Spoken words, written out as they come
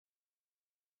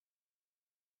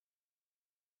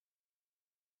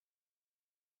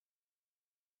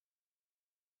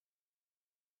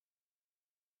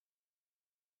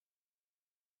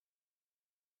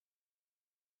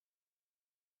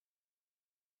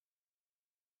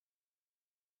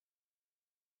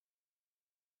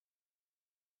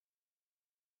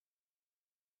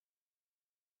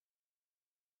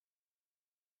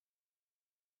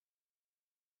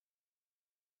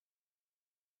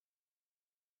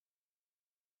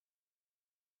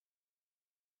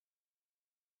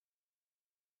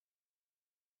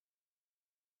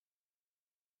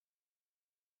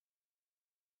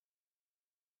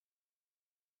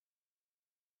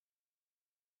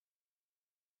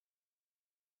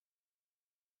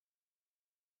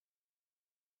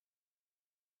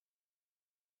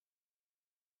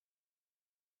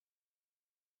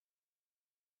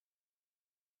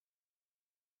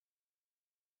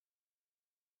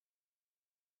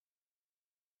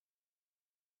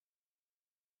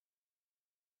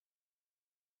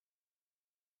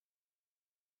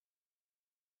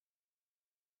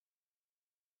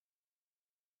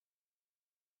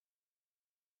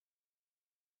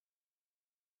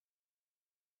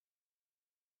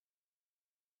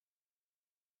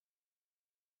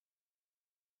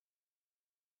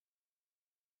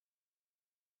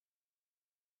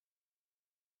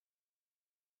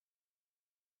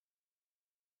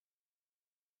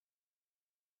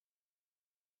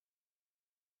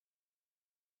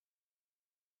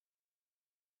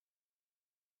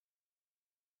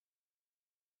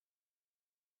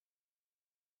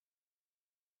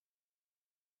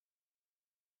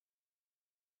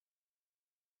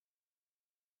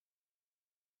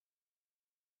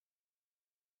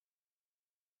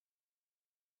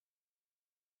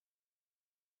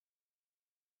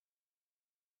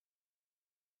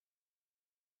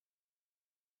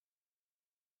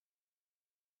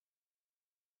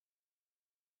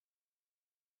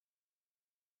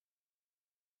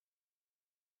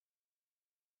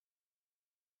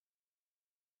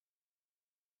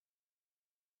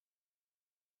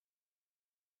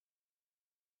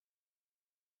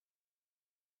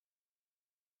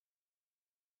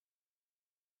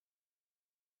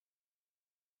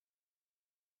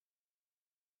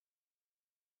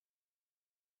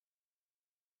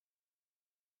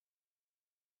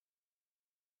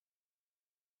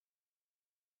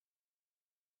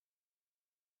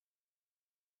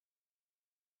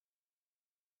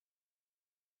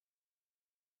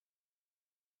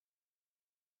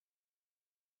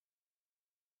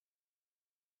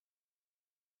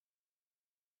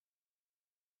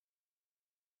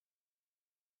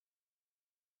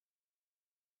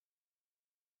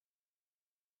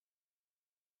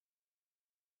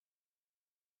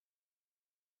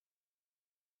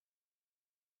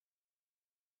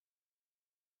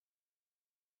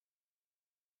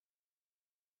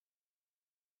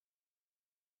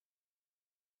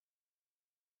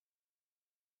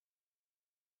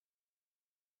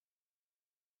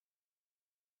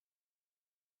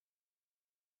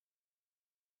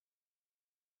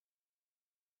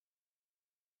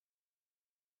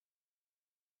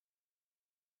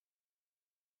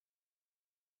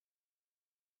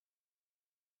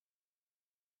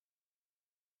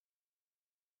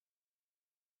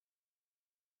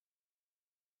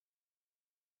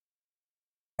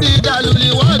dàlú ni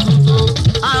wọ́n dùn tó.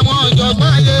 Àwọn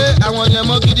ọ̀jọ̀gbọ́n ayé àwọn yẹn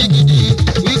mọ́ gidigidi.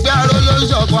 Wípé aró ló ń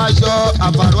ṣọ̀kọ̀ aṣọ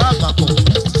àbàrò àpapọ̀.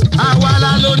 Àwa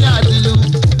la ló ní àtìlú.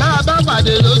 Tá a bá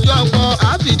pàdé lójú ọkọ̀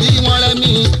àfìdí wọn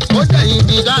rẹ́mi. Ó tẹ̀yìn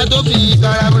bí ká tó fi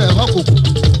kára rẹ̀ wọ́kùnkùn.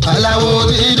 Aláwo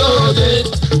ti dóde.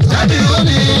 Jábí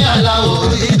omi aláwo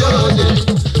ti dóde.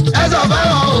 Ẹ sọ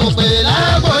fáwọn òpè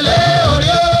lágbólé orí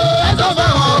ó. Ẹ sọ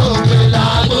fáwọn òpè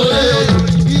lágbólé.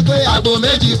 Wípé àgbo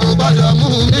méjì kò gbọ́dọ̀ mú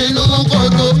nínú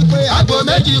kòtò. Wípé àgbo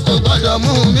méjì kò gbọ́dọ̀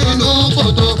mú nínú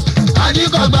kòtò.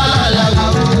 Adíkọ̀gbá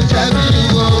làlàwò jẹ́bi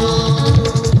wo.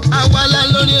 Àwàlà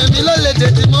lórí èmi ló lè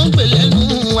tètè mọ́ ń pè lẹ́nu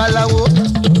aláwo.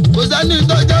 Kò sẹ́ni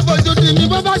tó jẹ́ fojú di mi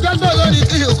bó bá jẹ́ tó lórí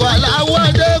kí ìkọ̀ aláwọ̀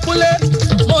Adékúnlé.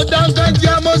 Mo dáńgá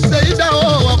jẹ́ mo ṣe ìdáwọ́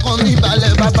ọkàn mi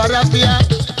balẹ̀ bàbá ráfíà.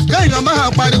 Kéèyàn máa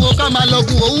pariwo ká máa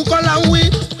lọ́gùn òun kọ́ la ń wí.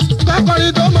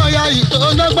 Kákọ́rin tó mọ̀ ya ìtò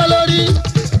lọ́gbọ́n lórí.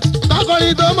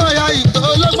 Kákọ́rin tó mọ̀ ya ìtò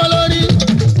lọ́gbọ́n lórí.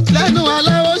 Lẹ́nu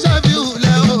aláwo ṣẹ́fíù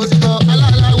lẹ́ òsìkọ́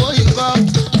aláwo ìkọ́.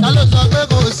 Ta ló sọ pé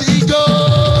kò sí ijó?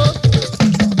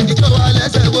 Ijó wa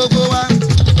lẹ́sẹ̀ gbogbo wa.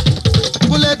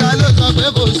 Kúnlé ta ló sọ pé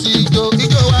kò sí ijó?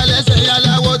 Ijó wa lẹ́sẹ̀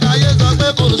aláwo táyé sọ pé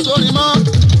kò sórin mọ́.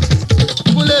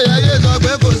 Kúnlé ayé sọ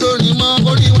pé kò sórin mọ́.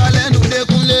 Orí wa lẹ́nu dé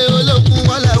Kúnlé olókùn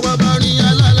wọn làwọn bá rí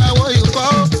aláwo ìkọ́.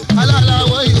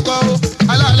 Aláwo ìkọ́.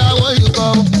 Aláwo ìkọ́.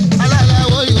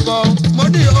 Aláwo ìkọ́. Mo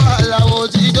ní o aláwo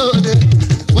ti dóde.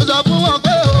 Mo sọ fún wọn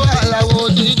pé o aláwo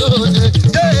ti dóde.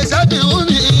 Ee sábì wú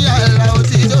mi aláwo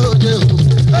ti dóde o.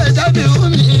 Ee sábì wú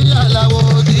mi aláwo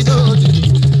ti dóde.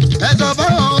 Ẹ sọ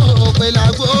fáwọn òpè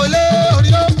làgbólé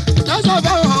orí ó. Ẹ sọ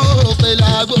fáwọn òpè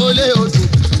làgbólé odò.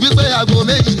 Wípé àgbo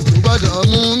méjì kò gbọ́dọ̀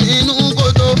mú inú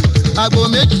kòtò. Àgbo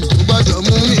méjì kò gbọ́dọ̀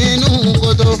mú inú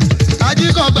kòtò.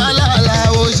 Ajíkọ̀gbá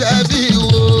làlàó ṣẹ́bí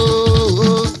wo.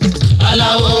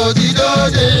 Aláwo ti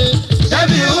dóde.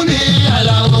 Ṣẹ́bí omi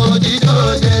aláwo ti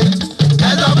dóde.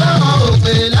 Ẹ sọ fáwọn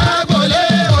òpè lágbólé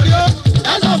orí ó.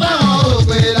 Ẹ sọ fáwọn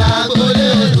òpè lágbólé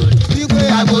odò. Wípé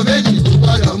àgbo méjì kò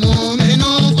gbọ́dọ̀ mú inú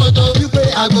kòtò. Wípé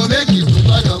àgbo méjì kò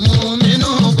gbọ́dọ̀ mú inú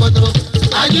kòtò.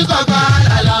 Ajíkọ̀gbá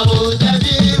làlàó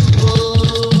ṣẹ́bí wo.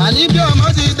 Àní bí ọmọ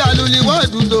ti dàlú ni wọ́n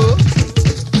dùn tó.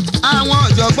 Àwọn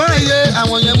ọ̀jọ̀gbọ́n ayé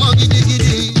àwọn yẹn mọ́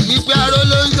gidigidi. Wípé aró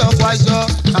ló ń ṣọ̀kọ̀ aṣọ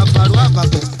àbàrò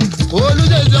àpapọ̀.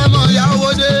 Olùdèjì ọmọ ìyá owó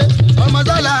dé. Ọmọ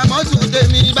sálà mọ́tò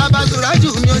tèmi bàbá Sùrájù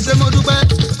mi ò ṣe mo dúpẹ́.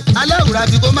 Alẹ́ òwúrà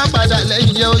bí kò má padà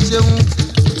lẹ́yìn yẹn ó ṣeun.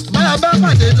 Báyọ̀ bá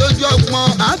pàdé lójú ọgbọ́n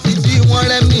àfìdí wọn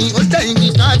rẹ́mi. Ó tẹ̀yìn kí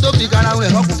ká tó fi kára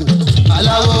rẹ̀ rọ́pò.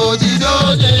 Aláwo ti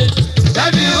dóde.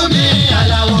 Ṣẹ́bí omi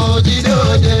aláwo ti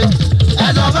dóde. Ẹ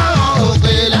sọ fáwọn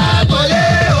òpè làgbólé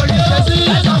orí ó sí.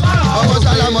 Ẹ sọ fáwọn ọmọ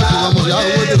sálámọ̀ tí wọ́n mọ̀ ìyá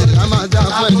owó dé. Ká máa dá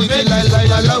fún ẹni kí láíláí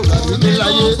aláwùrà bí kí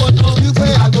láyé. Wípé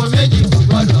àgbo méjì kò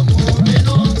gbọ́dọ̀ mú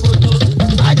nínú kòtò.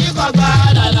 Ajíkọ̀gbá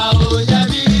làlàó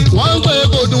ṣẹ́bí. Wọ́n ń pè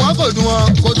kò dùn wọ́n kò dùn wọn.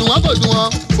 Kò dùn wọ́n kò dùn wọn.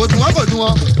 Kò dùn wọ́n kò dùn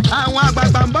wọn. Àwọn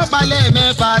àgbààgbà ń bọ́ palẹ̀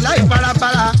mẹ́fà láì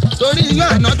farafara. Torí iyán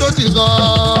àná tó ti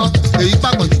gan-an. Èyí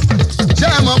pàpọ̀ jù. Ṣé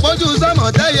ẹ mọ̀ pójú sọ́mọ̀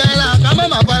tẹ́yẹ ra ká má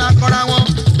má fara kọ́ra wọn?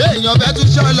 Béèyàn fẹ́ tún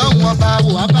ṣọ́ lọ́hùn ọba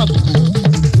wò á bàbùkù.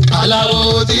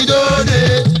 Aláwo ti dóde.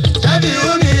 Ṣẹ́bí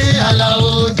omi aláwo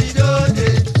ti dóde.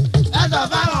 Ẹ sọ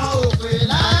fáwọn òpè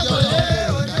lágbólé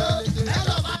odò. Ẹ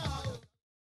sọ fáwọn.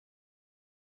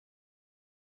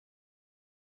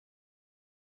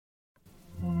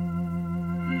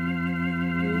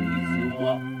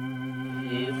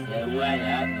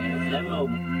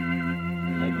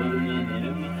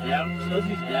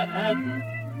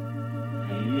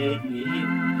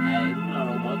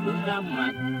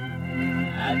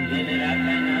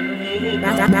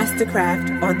 Mastercraft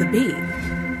on the beat.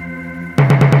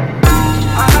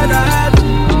 I had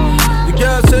the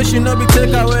girl say she no be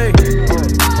take away.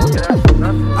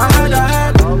 I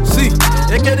had see,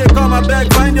 AK they call my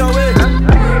bag, find your way.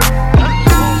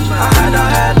 I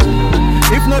had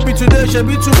if not be today, she'll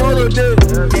be tomorrow day.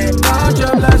 Count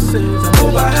your blessings and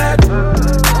move ahead.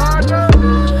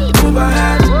 Move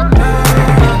ahead.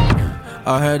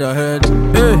 Ahead.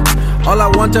 Hey, all I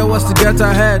wanted was to get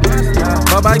ahead.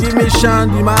 Baba give me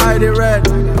shandy, my eye they red.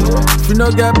 If you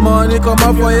no get money, come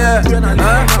up for yeah.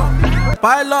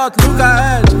 Pilot, look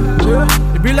ahead.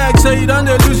 It be like say you don't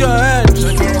lose your head.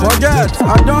 Forget,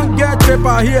 I don't get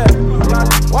paper here.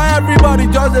 Why everybody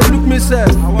just they look me said?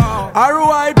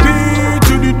 RIP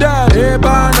to the dead. Hey,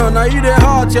 Bano, now you the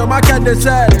hot, your market they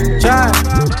said. Child,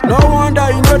 no wonder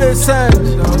you know they send.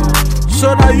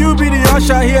 So now you be the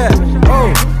usher here. Oh,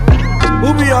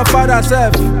 who be your father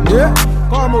self? Yeah?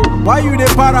 Come on, why you the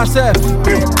para self?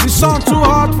 The sun too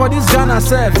hot for this Ghana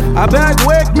self. I beg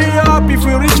wake me up if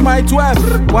you reach my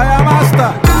 12. Why I'm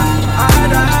master? I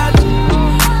had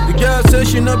the girl say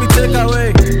she no be take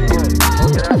away.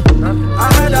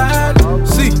 I had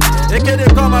see, AK they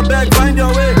come my bag, find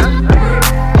your way.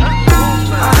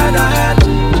 I had.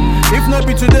 If not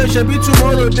be today, should be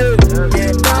tomorrow day.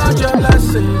 Count your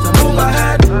blessings and move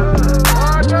ahead.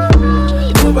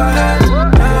 Move ahead.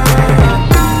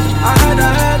 I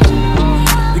had.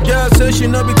 The girl say she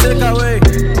no be take away.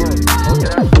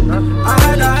 I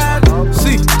had.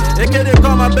 See, AK they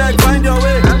come my bag, find your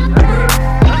way.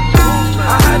 I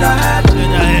had.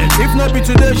 If not be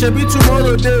today, should be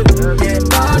tomorrow day.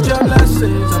 Count your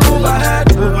blessings and move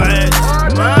ahead. Move ahead.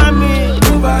 Mommy,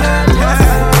 move ahead.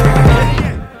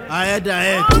 I had.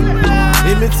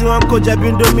 Èmi tí wọ́n kó jẹ̀bi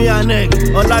ń domi aneg.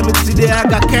 Ọlá mi ti dé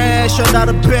aga cash under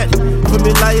the bed. Fún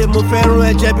mi láyé mo fẹ́ rún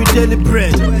ẹ̀jẹ̀ bí daily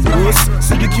bread.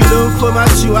 Sídìkì ló ń fọ́ máa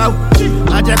ṣì wá.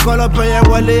 Àjẹkọ́ lọ́bẹ̀ yẹn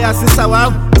wọlé àṣìṣà wá.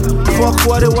 Fuck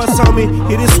what it was on me,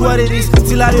 it is what it is.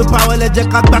 Till I do power, let Jack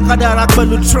back at that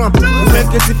pẹ̀lú Trump.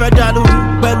 Make it if I dànù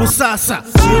pẹ̀lú Sasa.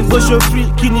 Ṣé n gbóṣó free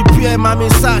kí ni PM mami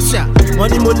Sasha? Wọ́n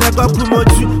ní mo lẹ́gbọ́ kú mo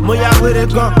jù, mo ya wèrè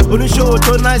gan. Oníṣòwò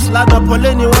tó nice ládọ̀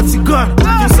pọ̀lẹ́ ni wọ́n ti gan.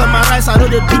 To summarize, I know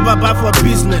they do baba for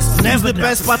business. Never the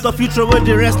best part of you throw away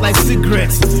the rest like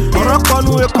cigarettes. Ọ̀rọ̀ kan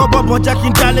nu ẹ̀kọ́ bọ̀bọ̀ jẹ́ kí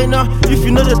n dálé náà. If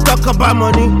you know they talk about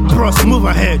money, bros, move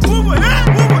ahead. Move ahead,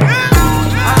 move ahead.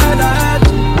 I had.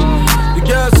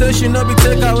 Girl say she no be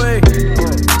take away.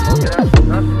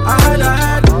 I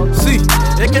had. See,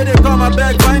 AK they call my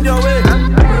bag, find your way. I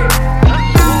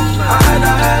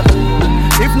had.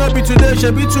 If not be today,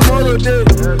 should be tomorrow day.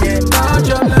 Count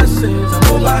your blessings and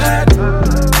move ahead.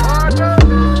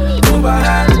 Move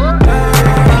ahead.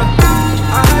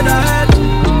 I had.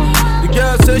 The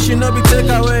girl say she no be take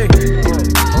away.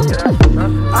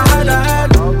 I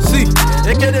had. See,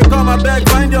 AK they call my bag,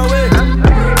 find your way.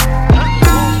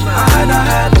 I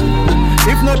had.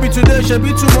 If not be today, should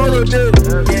be tomorrow day.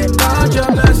 Count your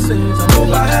blessings and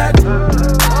move ahead.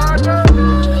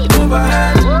 Move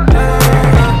ahead.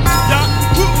 Yeah,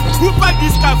 who pack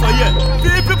this car for you?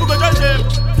 People go just say,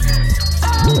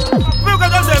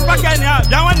 pack any out.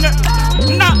 That one,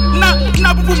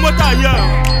 na bubu motor here.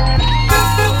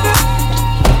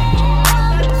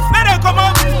 May they come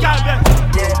out this car there.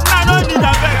 I don't need a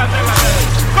bag.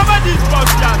 Cover this box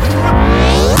here.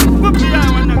 Put me here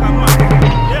when they come out.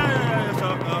 Yeah, so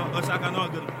I cannot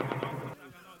do it.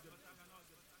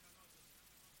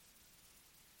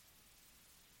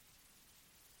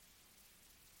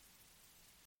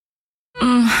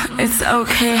 It's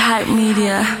okay, hype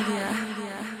media.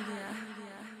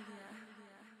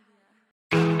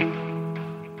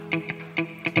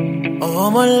 Oh,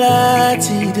 my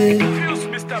lady,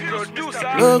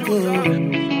 logo.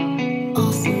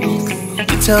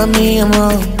 You tell me I'm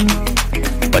wrong,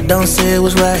 but don't say it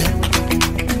was right.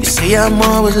 You say I'm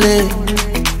always late,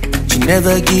 but you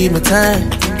never give me time.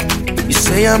 You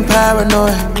say I'm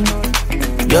paranoid,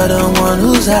 you're the one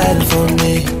who's hiding from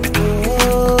me.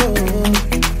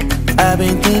 I've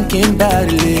been thinking about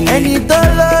it lately. Any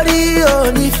dollar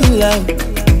only feel out.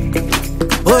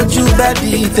 Would you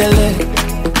body tell it?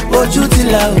 Would you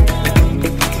tell out?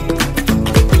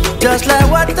 Just like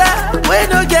water, we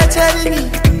don't get telling me.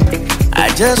 I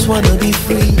just wanna be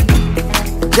free,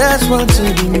 just want to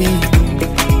be me.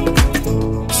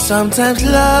 Sometimes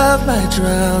love might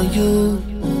drown you,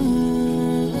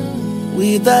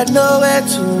 without nowhere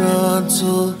to run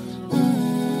to.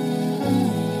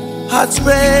 Hearts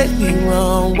break me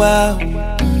wrong, wow,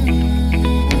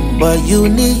 but you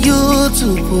need you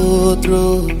to pull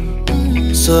through.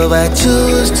 So I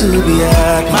choose to be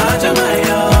happy. I choose to be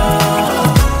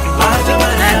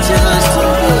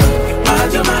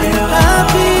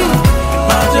happy.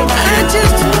 I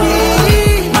choose to be happy.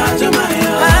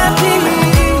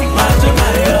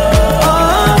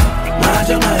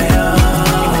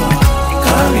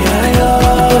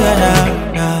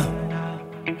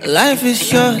 Life is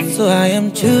short, so I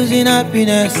am choosing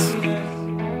happiness.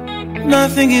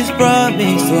 Nothing is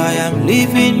promised, so I am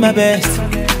living my best.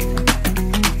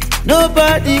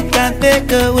 Nobody can take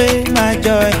away my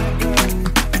joy.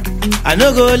 I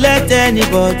no go let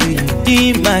anybody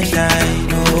dim my shine.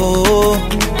 Oh,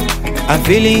 I'm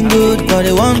feeling good, but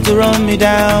they want to run me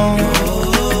down.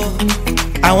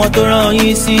 I want to run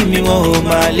you, see me, oh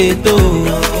my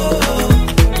little.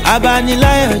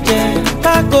 Abanilayo jẹ́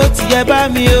kákó tiẹ̀ bá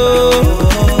mi o.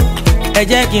 Ẹ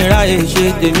jẹ́ kí n ráyè ṣe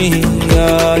tèmi,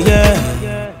 yeah.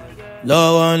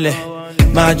 Lọ́wọ́ ńlẹ̀,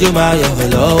 máa jó máa yọ̀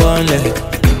lọ́wọ́ ńlẹ̀.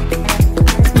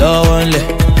 Lọ́wọ́ ńlẹ̀,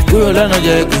 kúrò lọ́nà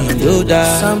jẹ́ kí n ló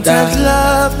dáa. Sometimes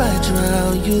love might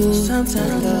drown you.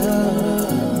 Sometimes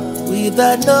love,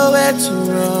 without nowhere to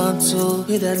run to.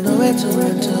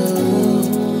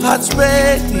 Hearts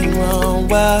break me wrong,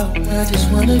 wow, I just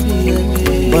wanna be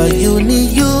happy. But you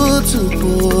need you to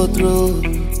pull through.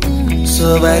 So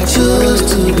so I choose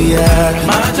to be happy.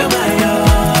 I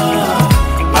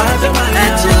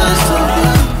choose to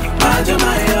be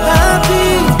happy.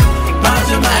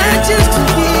 I choose to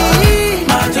be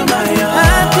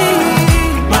happy.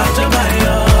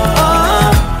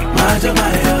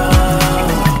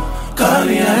 Call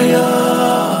me ayo.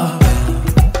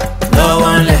 No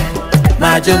one let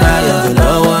Majomayo, no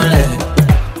one let.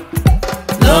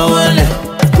 No one let.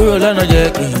 Kúrò lọ́nà jẹ́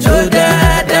kí n jó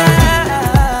dáadáa.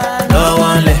 No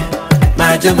one let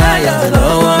Majomayo, no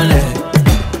one let.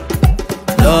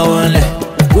 No one let.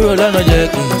 Kúrò lọ́nà jẹ́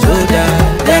kí n jó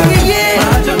dáadáa.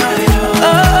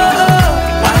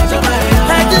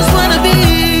 I just wanna be.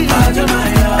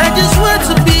 I just want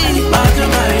to be.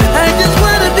 I just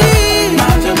wanna be.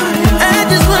 I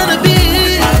just wanna be.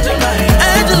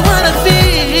 I just wanna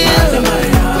feel.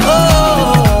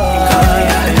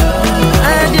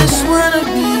 I just wanna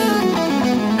be.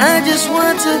 I just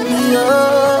want to be.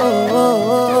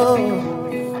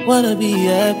 Wanna be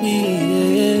happy.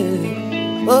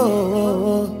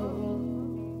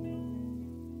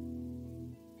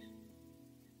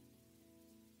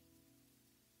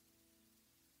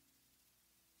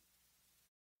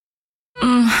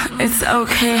 It's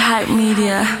okay, hype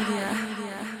media.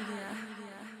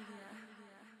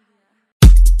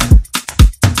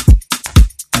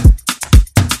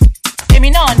 Èmi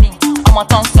náà ni ọmọ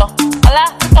tó ń sọ, ọlá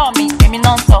títọ́ mi, èmi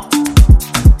náà ń sọ.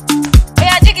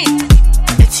 Oya Jiggy.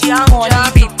 It's Young John,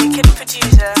 the wicked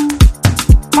producer.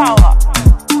 Power.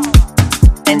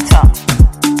 Enter.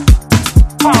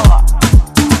 Power.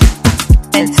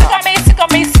 Enter. Sick of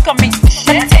me.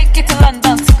 Let me take you to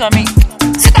London, sick of me.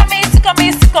 Sick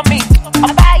of me.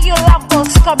 I'll buy you a Lambo,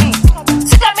 sick of me.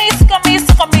 Sick of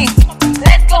me.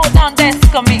 Let's go down there,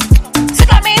 sick of me.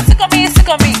 Sick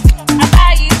of me. I'll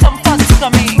buy you some fun, sick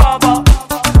of me. Bobo.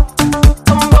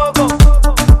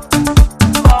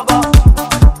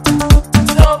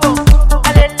 Lobo.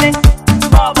 Alele.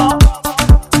 Bobo.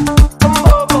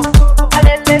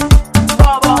 Alele.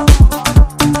 Bobo.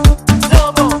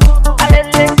 Lobo.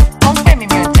 Alele. Don't pay me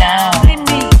more down. Leave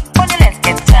me. Money, let's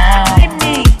get down. Leave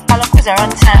me. All the cruise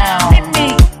around town. Leave me.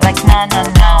 Like no.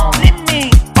 Leave me.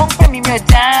 Don't pay me more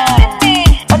down. Leave me.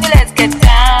 Money, let's get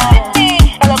down. Leave me.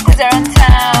 All the cruise around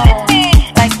town. Leave me.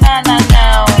 Like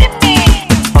no. Leave me.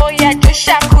 Oh yeah,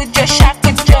 Joshaku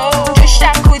Jo.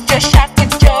 Joshaku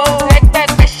Jo.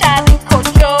 Back, Shali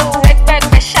Kojo. Back,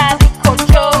 Shali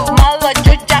Kojo. Malo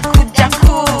Jojaku.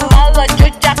 Malo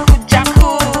Jojaku.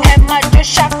 Emma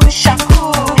Joshaku.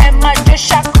 Emma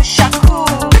Joshaku.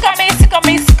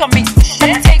 Sick of me. Let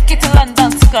me take you to London,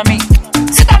 sick of me.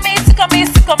 Sick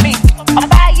of me. I'll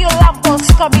buy you a Lambo,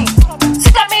 sick of me.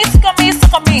 Sick of me.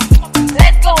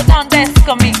 Let's go down there, sick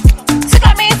of me. Sick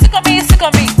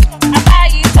of me. I'll buy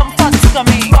you some fun, sick of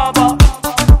me. Bobo.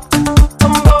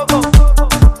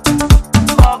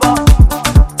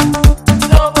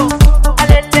 Lobo.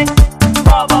 Alele.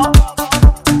 Bobo.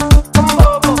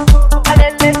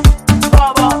 Alele.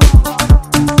 Bobo.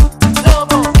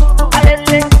 Lobo.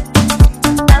 Alele.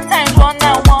 Sometimes 1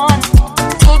 and 1,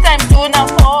 2 times 2 now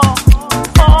 4.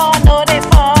 4 no they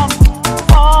form.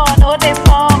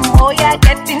 Oh yeah,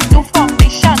 get into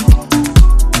formation.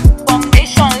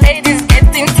 Ladies,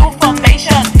 get into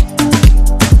formation.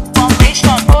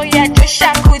 Oh yeah,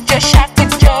 Joshaku Jo.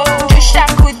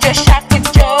 Joshaku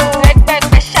Jo. Back,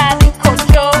 Shali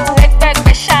Kojo. Back,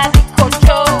 Shali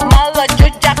Kojo. Malo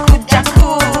Jojaku.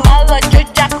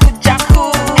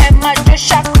 Emma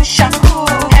Joshaku.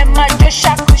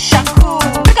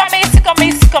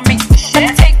 Sick of me. Let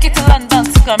me take you to London,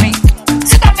 sick of me.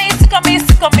 Sick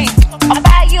of me. I'll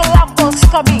buy you a Lambo,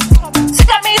 sick of me.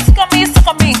 Sick of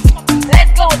me.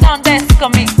 Let's go down there, sick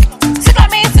of me. Sick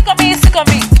of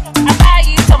me. I'll buy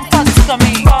you some fun, sick of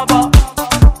me. Bobo.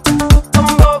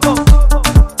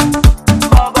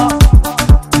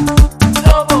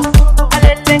 Lobo.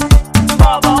 Alele.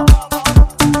 Bobo.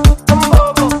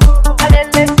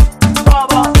 Alele.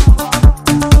 Bobo.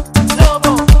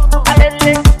 Lobo.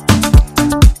 Alele.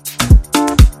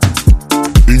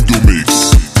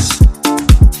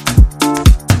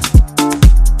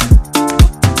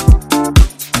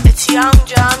 It's Young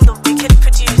John, the wicked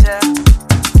producer.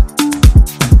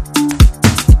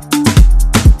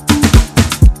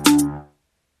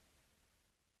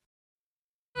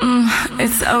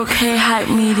 It's okay, hype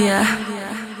media.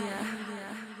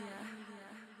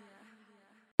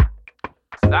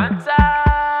 Santa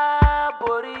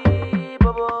Bori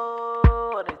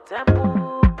Bobo, the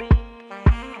temple be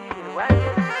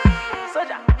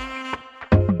Soja.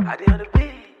 I did on the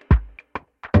beat.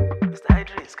 Mr.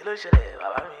 Idris,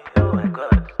 oh my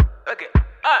God. Okay.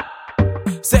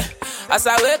 Say, as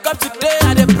I wake up today,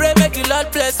 I dey pray make the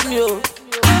Lord bless me. Oh.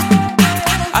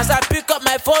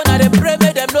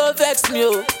 me,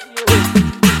 oh.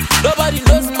 Nobody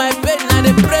knows my pain, and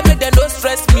they pray me, they no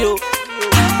stress me, oh.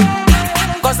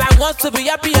 Cause I want to be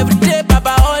happy every day,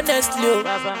 Baba, honestly, oh.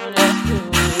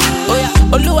 Oh yeah,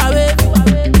 Oluwa we,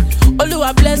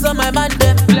 Oluwa bless all my man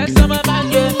them, bless all my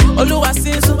man, yeah. Oluwa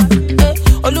sinsu,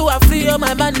 Oluwa free all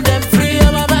my man them, free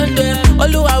all my man them.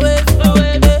 Oluwa we,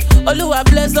 Oluwa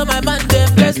bless all my man them,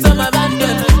 bless all my man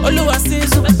them. Oluwa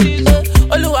sinsu,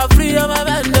 Oluwa free all my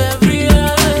man them, free all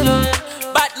my man them.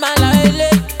 Batman la Wale,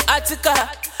 Attica,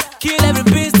 kill every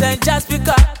beast and just pick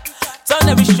up. Turn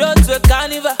every show to a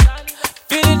carnival.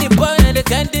 Feeling the boy and they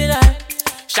can't deny.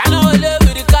 Shine all over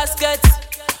with the casket.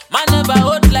 Man never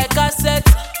hold like cassette.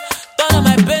 Turn on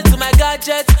my pen to my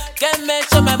gadget. Can't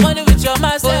mention my money with your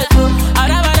mindset.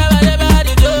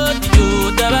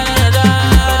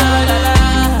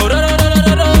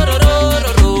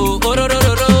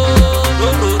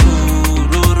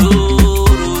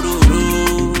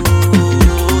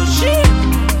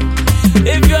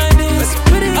 If you're in this,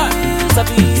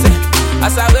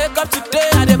 as I wake up today,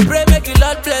 I dey pray make the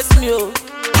Lord bless me, oh.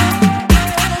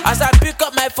 As I pick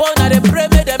up my phone, I dey pray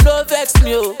make them no vex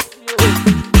me, oh.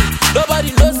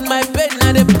 Nobody knows my pain,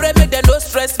 I dey pray make them no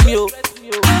stress me, oh.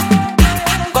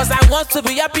 Cause I want to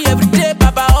be happy every day,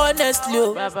 Baba, honestly,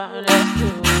 oh.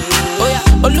 Oh yeah,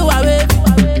 Oluwa we,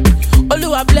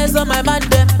 Oluwa bless all my man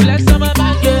them, bless all my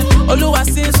man, yeah. Oluwa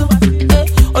sinsu,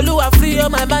 Oluwa free all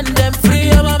my man them,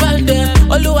 free all my man them.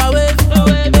 Oluwa we,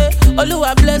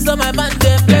 Oluwa bless all my man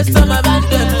them, bless all my man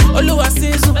them. Oluwa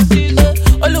sinsu,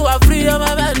 Oluwa free all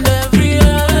my man them, free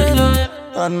all my man them.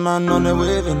 Bad man on the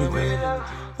wave anyway.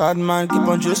 Bad man keep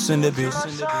on juicing the beat.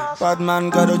 Bad man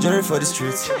got a journey for the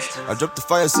streets. I drop the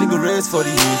fire cigarettes for the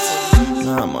heat.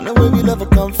 Now I'm on the way, we never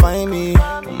come find me.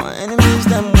 But my enemies,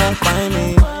 them won't find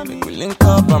me. Make we link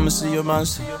up, I'ma see your man.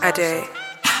 Ade,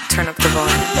 turn up the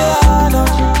volume. Yeah, I know.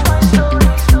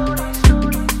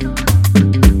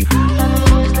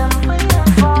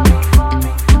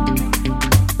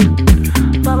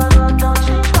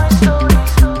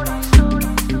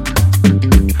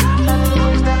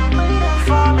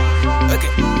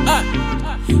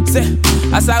 Say,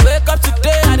 as I wake up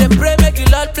today, I dey pray make the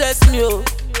Lord bless me, oh.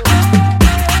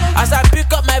 As I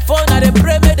pick up my phone, I dey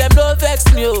pray make them no vex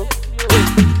me, oh.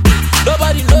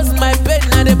 Nobody knows my pain,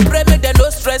 I dey pray make them no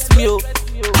stress me, oh.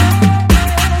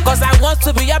 Cause I want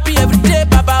to be happy every day,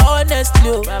 Baba, honestly,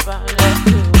 oh.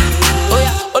 Oh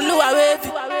yeah, Oluwa we,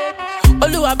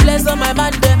 Oluwa bless all my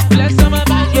man them, bless all my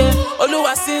man, yeah.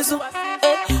 Oluwa sinsu,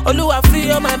 Oluwa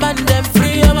free all my man them,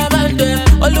 free all my man them.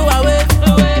 Oluwa we,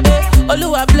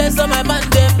 Oluwa bless all my man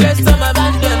them, bless all my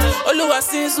man them. Oluwa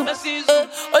sinsu,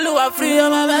 Oluwa free all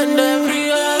my man them,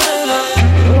 free all my man them.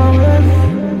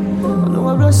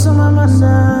 Oluwa bless all my man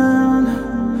them.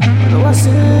 Oluwa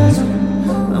sinsu,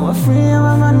 Oluwa free all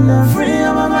my man them, free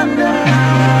all my man them.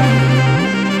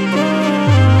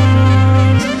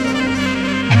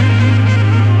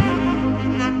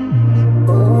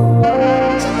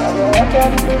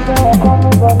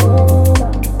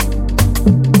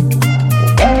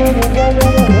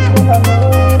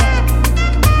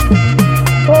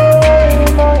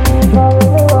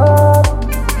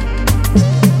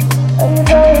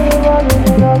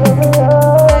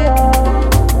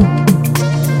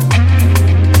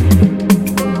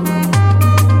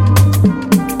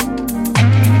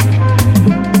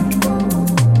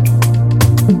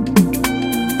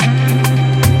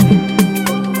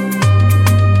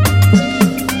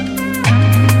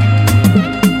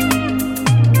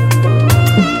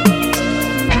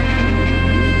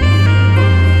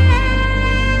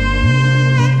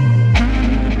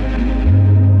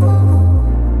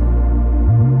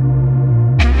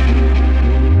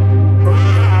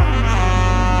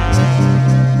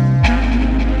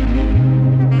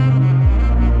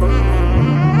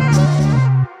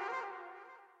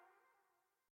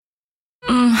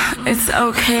 It's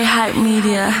okay, hype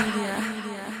media.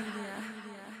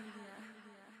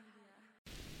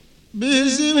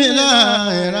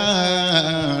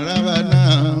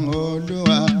 Bismillahirrahmanirrahim.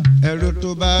 Olúwa ẹrú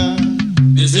tó bá.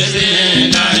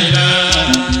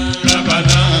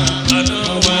 Bismillahirrahmanirrahim.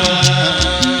 Olúwa.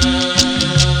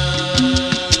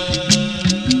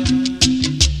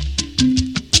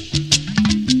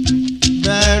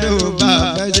 Bẹ́rù bá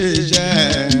fẹ́ ṣiṣẹ́.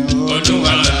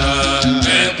 Olúwa là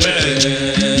pẹ́pẹ́.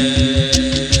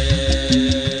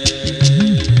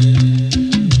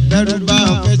 Bẹ́rù bá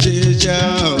fẹ́ ṣiṣẹ́.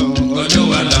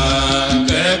 Olúwa là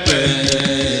pẹ́pẹ́.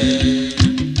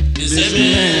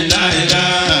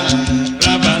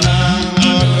 Bismillahirrahmanirrahim.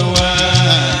 Olúwa.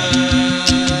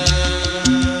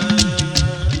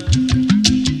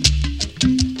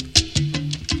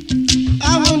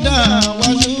 Amúdá wa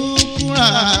ṣúkúrà.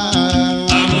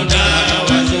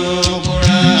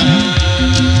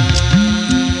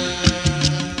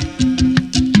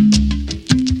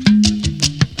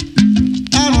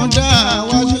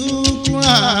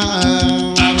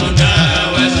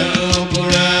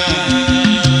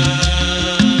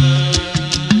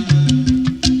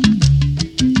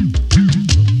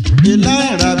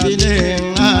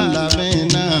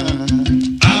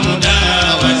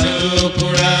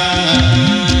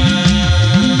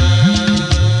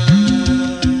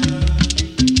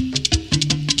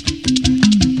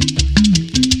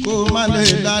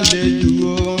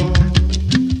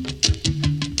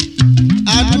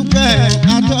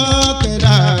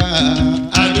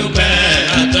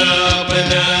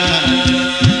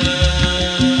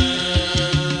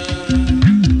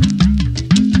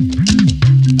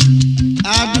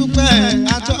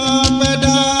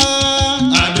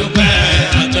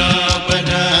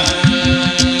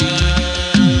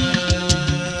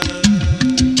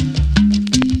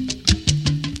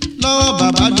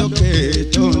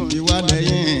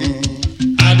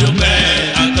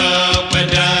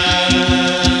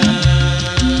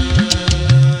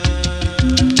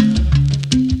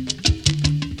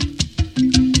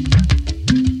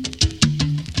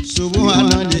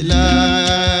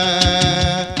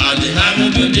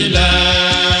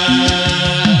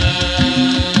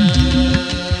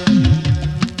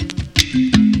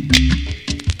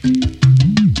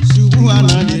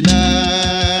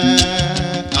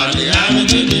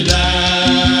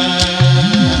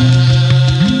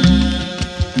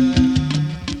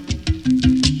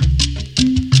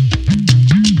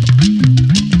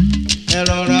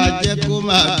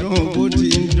 máa dùn bó ti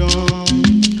ń dùn.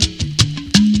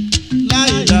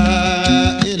 láìla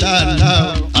ìlàlá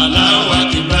Allahu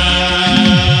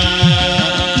Akbar.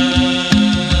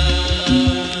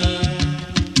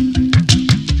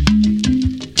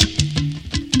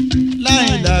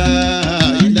 láìla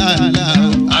ìlàlá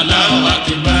Allahu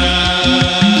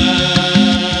Akbar.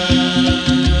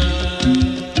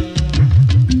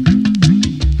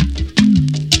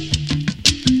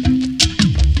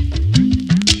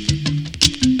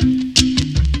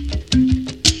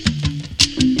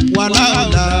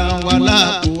 wàláwàlá wàlá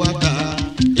kúwàtà.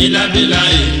 Ila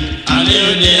billahi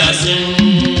aliyul yasin.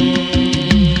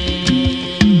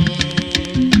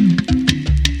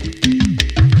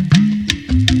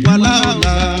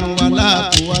 wàláwàlá wàlá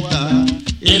kúwàtà.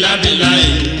 Ila billahi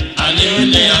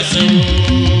aliyul yasin.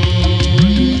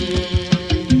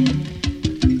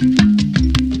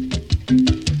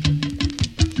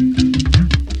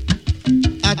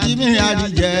 àti mi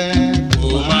àdìjẹ. Ó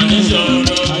máa ní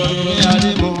ṣòro. àti mi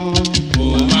àdìmú. Ó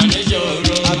máa ní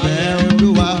ṣòro. abẹ́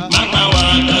olúwa. Má pa wá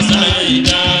dasa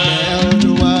ìdá. abẹ́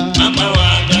olúwa. Má pa wá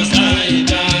dasa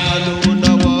ìdá. alówó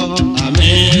lọ́wọ́.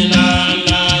 Àmín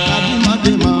lálá.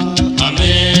 abímọdémọ.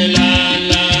 Àmín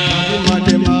lálá.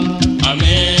 abímọdémọ.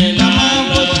 Àmín lálá.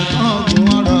 ọ̀gùn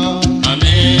ọ̀rọ̀.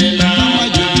 Àmín lálá.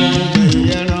 májèlé gbẹ̀yìn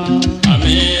ẹran.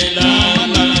 Àmín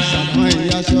lálá. sàpọ̀n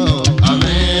ìyàsọ̀.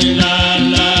 Àmín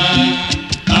lálá.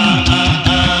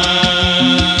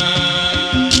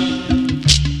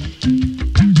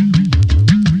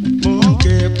 mò ń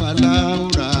ké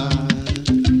pàlàwùrà.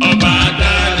 Ọba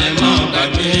adáni mọ́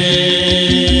gbàgbé.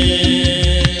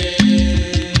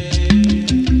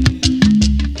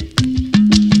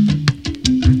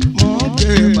 mò ń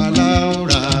ké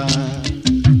pàlàwùrà.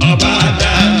 Ọba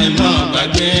adáni mọ́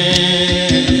gbàgbé.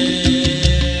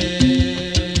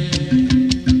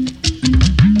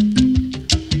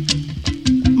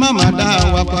 máma dá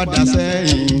wa padà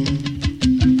sẹ́yìn.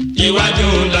 Iwájú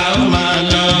la ó máa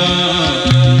lọ.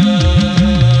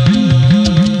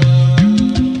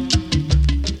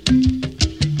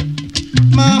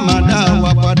 máma dá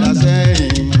wa padà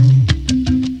sẹ́yìn.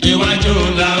 Iwájú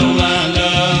la ó máa lọ.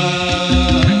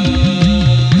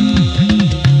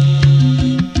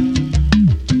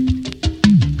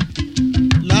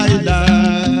 láìla.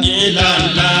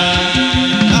 Ìlàlá.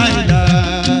 láìla.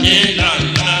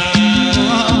 Ìlàlá.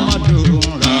 muhammadu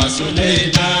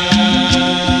Rasulillah.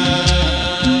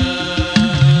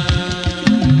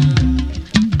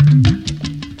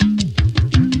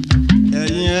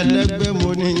 ẹ̀yin ẹlẹ́gbẹ́ mo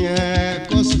nìyẹn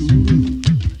kọ́ sùúrù.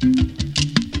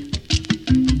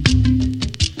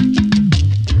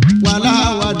 wàhálà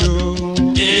wàdò.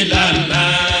 Ìlàlá.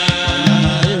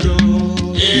 wàhálà èrò.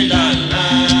 Ìlàlá.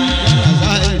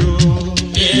 wàhálà èrò.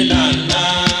 Ìlàlá.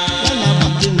 wàhálà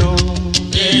bàtínú.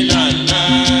 Ìlàlá.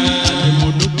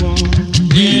 àlèmọ̀dúnkún.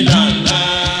 Ìlàlá.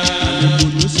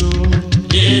 àlèmọ̀dúsó.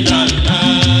 Ìlàlá.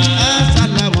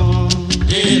 àsálàmù.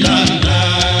 Ìlàlá.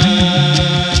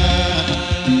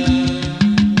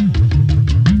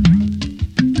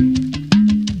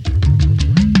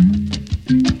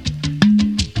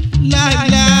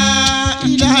 láìla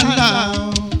ìlàlá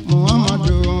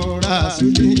muhammadu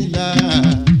rasulillah.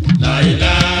 La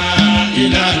ilaha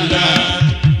illallah.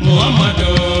 Muhammadu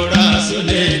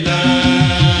Rasulillah.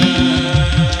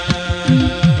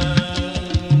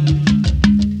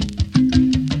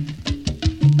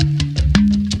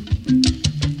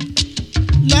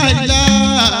 láìla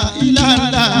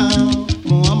ìlàlá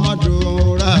muhammadu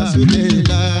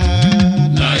rasulillah.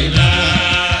 La ilaha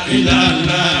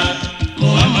illallah.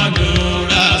 Muhammadu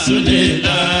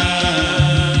Rasulillah.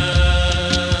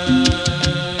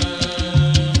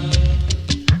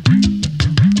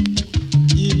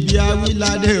 ibi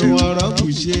awilade wọ̀rọ̀ kù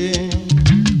ṣe.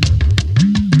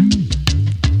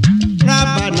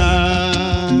 rábànà.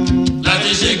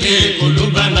 Láti ṣe ké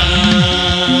olúbànà.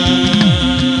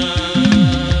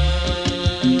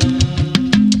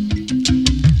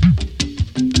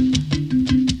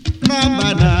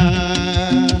 rábànà.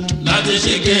 Láti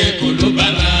ṣe ké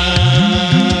olúbànà.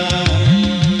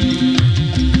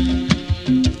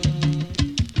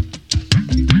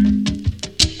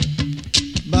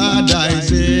 bàdà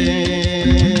ìṣe.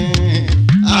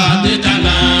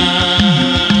 Adétànà.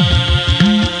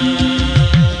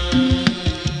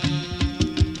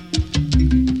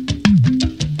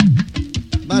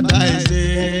 bàdà ìṣe.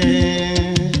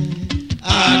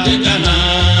 Adétànà.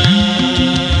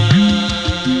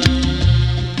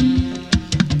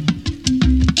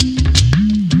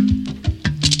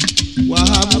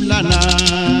 wàhábùlànà.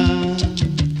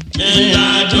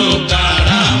 Ìyàdó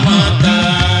karamọ́ta.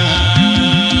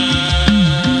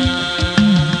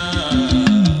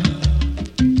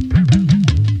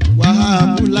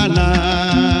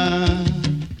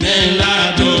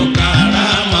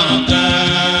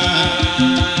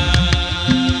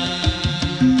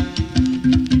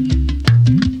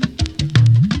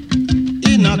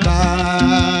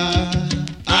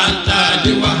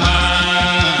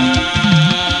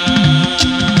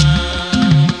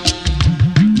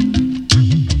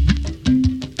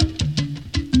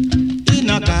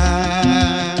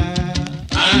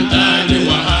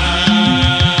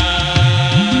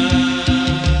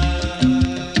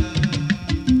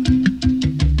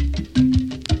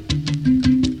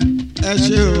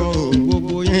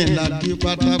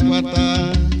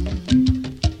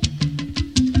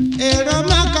 èrò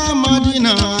Mákà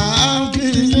Mọ́dínà à ń kí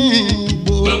yín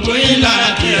gbogbo yín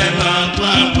láti ẹ̀ máa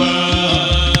papọ̀.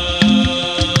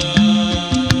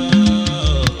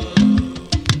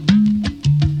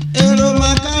 èrò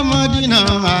Mákà Mọ́dínà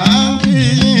à ń kí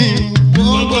yín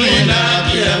gbogbo yín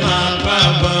láti ẹ̀ máa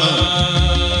papọ̀.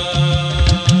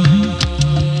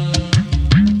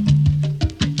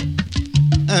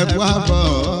 ẹ kú àbọ̀.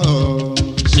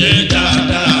 ṣé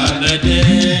dáadáa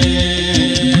lẹ́dẹ́.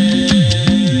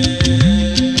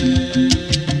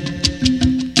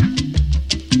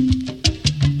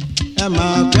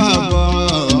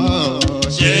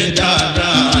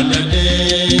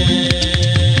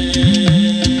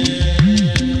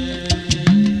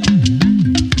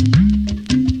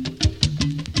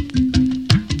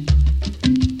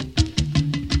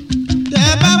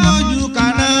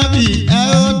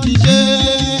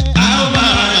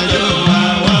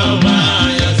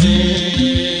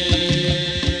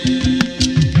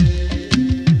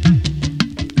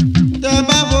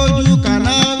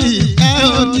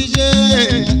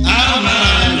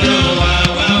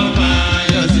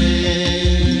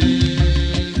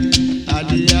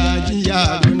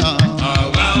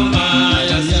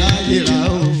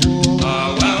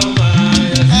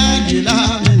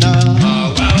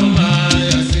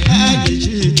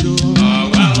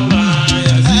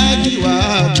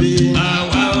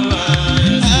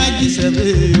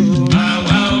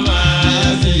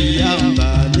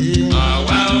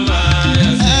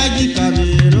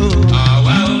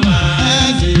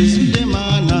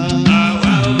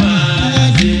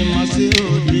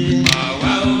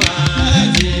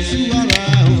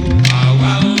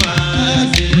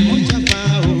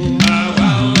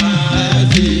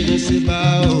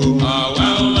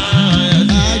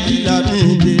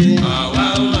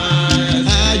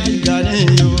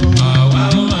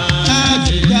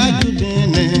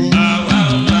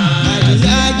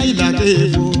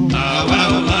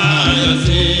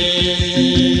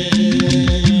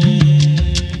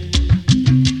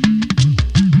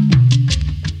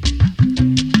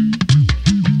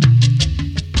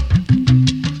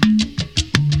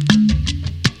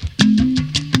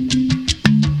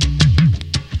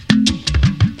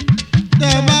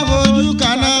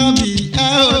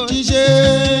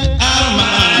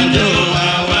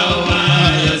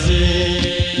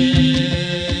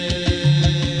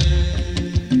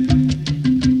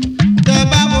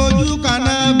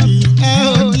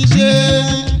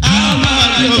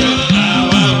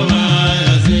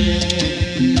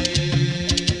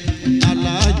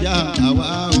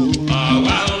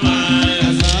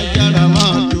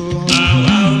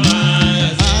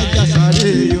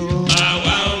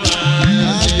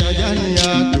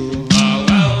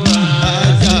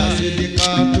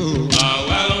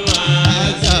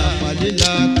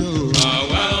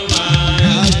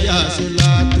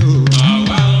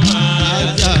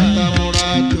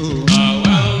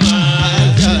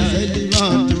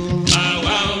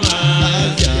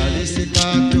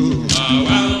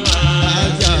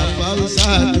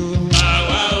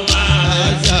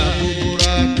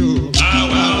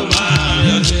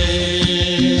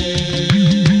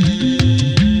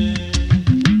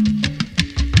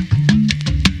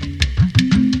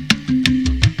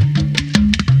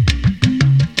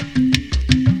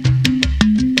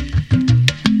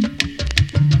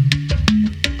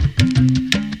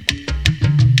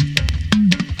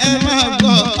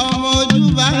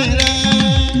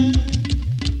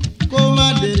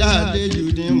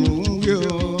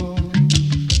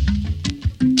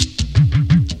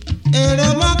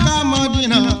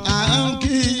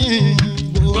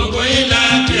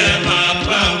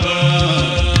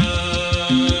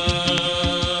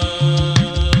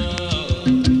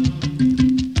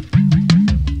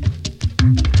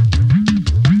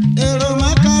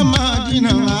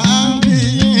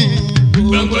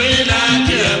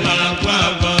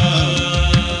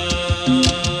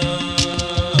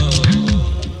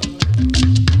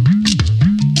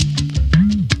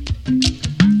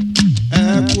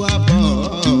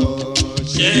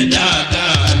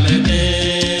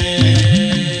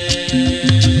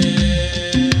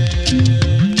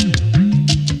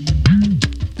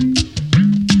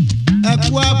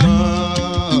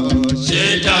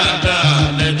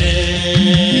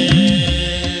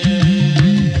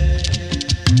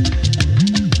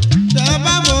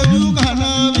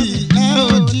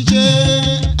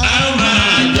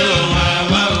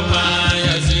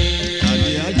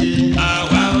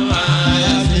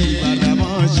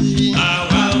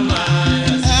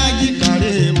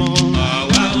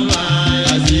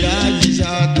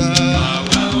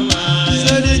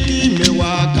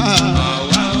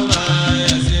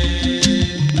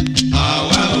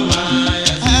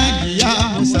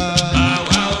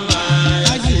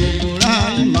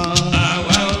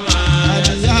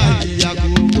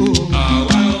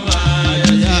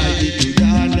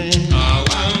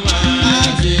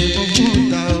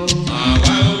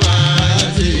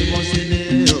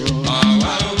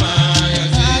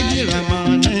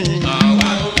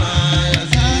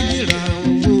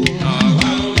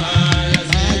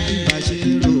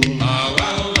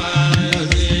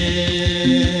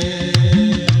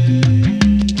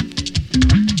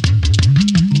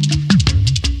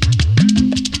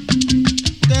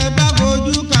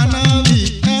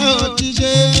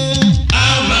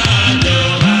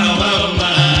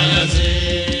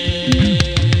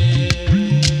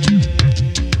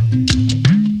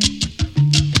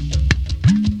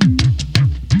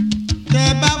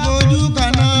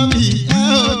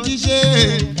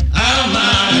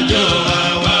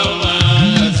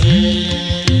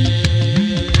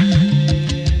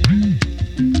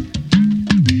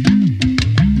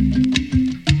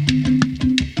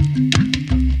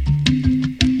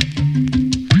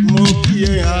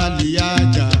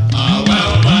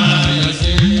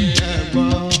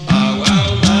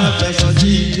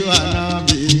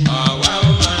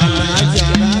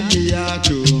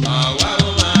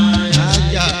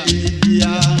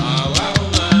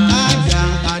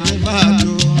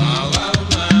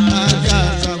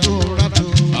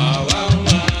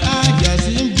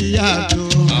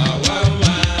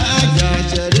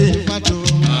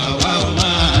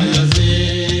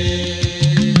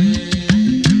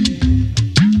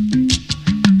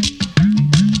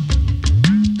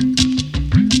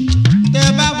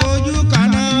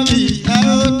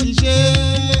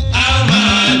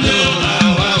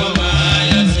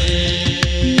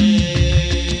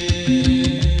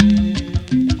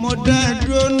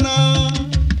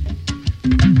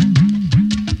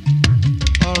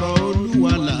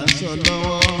 sọ̀rọ̀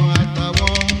lọ́wọ́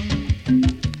àtàwọn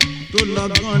tó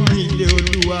lọ́gán ní ilé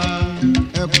olúwa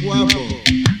ẹ kú àbọ̀.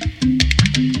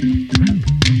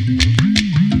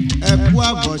 ẹ kú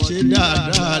àbọ̀ ṣe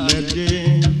dáadáa lẹ́dẹ́.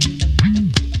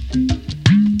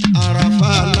 àràfà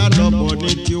alálọ́bọ̀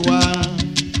ní tiwa.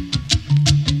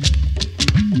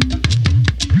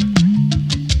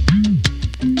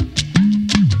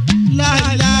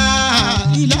 láìlá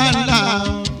ìlàlá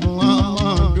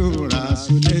muhammadu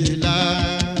rasulillah.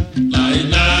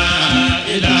 láìlá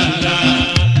ìlàlá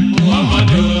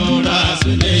muhammadu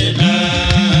rasulillah.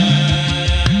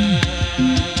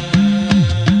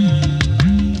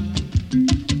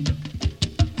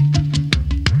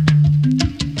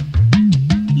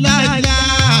 láìlá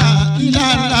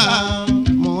ìlàlá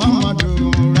muhammadu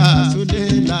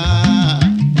rasulillah.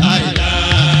 láìlá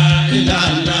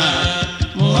ìlàlá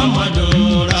muhammadu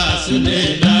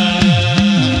rasulillah.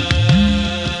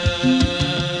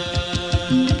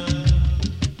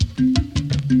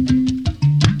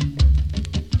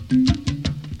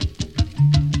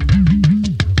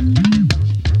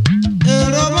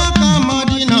 èrò mọ́kà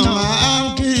mọ́dínà máa ń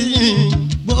kí yín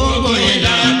gbogbo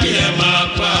ìlà kí ẹ máa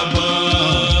pa bọ́.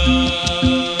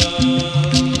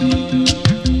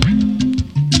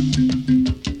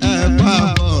 ẹ pa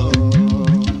bọ̀.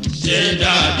 ṣe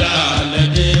dáadáa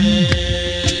lẹ́dẹ́.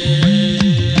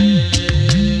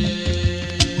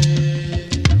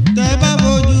 tẹ bá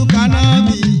fojú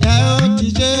kanábì ẹ ó ti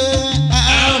ṣe. ẹ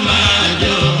ó máa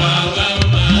jó àwa ó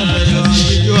máa ẹ yọ̀ bẹ̀rẹ̀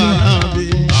sí. ìjọ ànábì.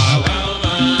 àwa ó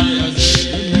máa yọ̀ sí.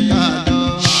 ẹ̀mí ká lọ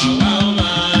àwa ó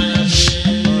máa yọ̀ sí.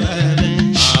 ọ̀rẹ́ mi.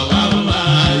 àwa ó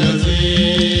máa yọ̀ sí.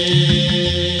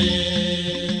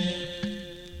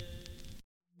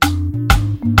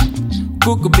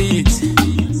 Cook a beat.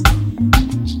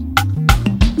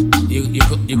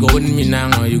 You go with me now,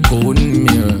 or you go with me.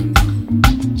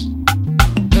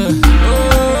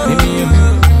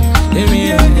 Let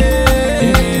me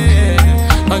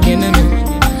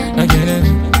again.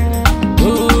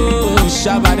 Oh,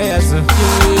 Shabba dance.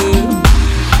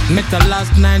 Met her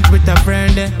last night with a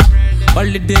friend.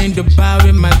 Holiday in Dubai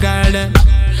with my girl.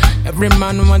 Every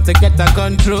man want to get a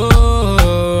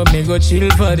control. Me go chill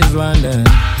for this one.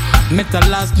 Met her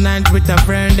last night with a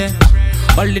friend.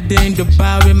 Holiday in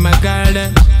Dubai with my girl.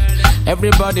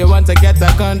 Everybody want to get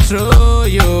a control.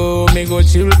 Yo, me go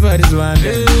chill for this one.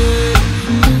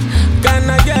 Can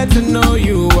I get to know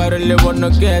you? I really wanna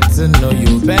get to know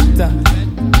you better.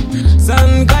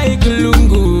 San kai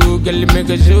kulungu, girl, make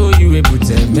a show you a put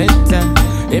a meta.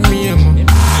 Emiyomo,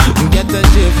 get a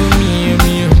shape for me,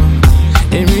 Emiyomo,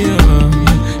 Emiyomo,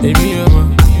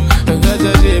 get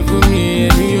a shape for me,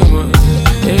 Emiyomo,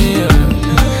 Emiyomo,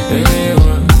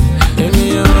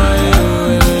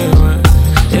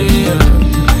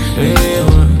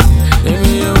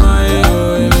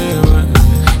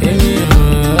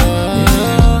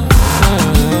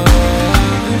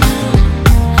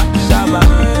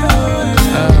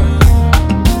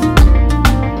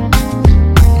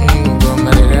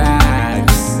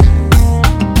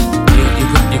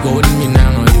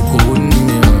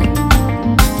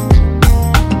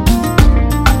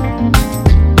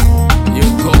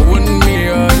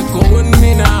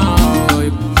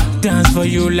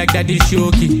 like Daddy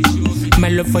Shoki. My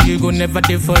love for you go never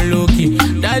dey for low-key.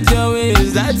 That's your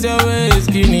ways,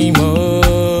 skinny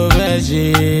more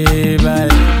vegetable.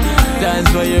 Dance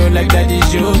for you like Daddy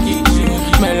Shoki.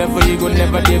 My love for you go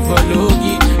never dey for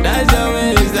low-key. That's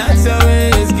your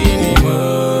ways, skinny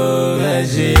more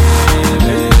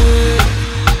vegetable.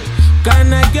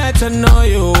 Can I get to know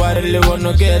you? I really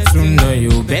wanna get to know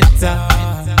you better.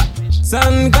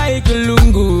 San kai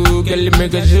kulungu, girl,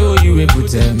 make a show you a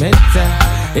put a meta.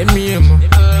 Emiyomo,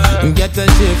 get a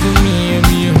shape for me,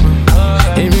 Emiyomo,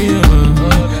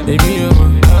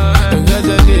 get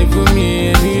a shape for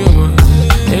me, Emiyomo,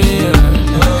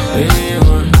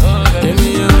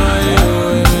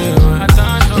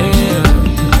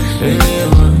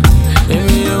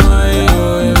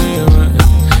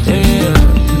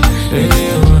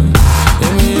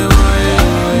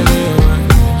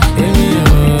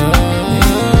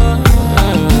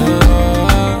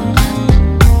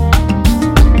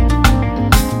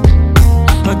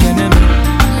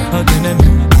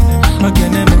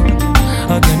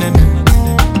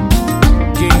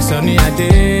 King Sunny Ade,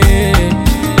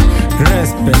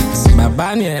 respect,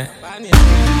 Babanye.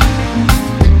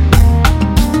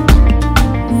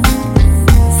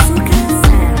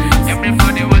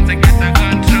 Everybody wants to get a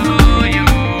control, you.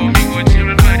 Me go chill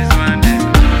for this one day.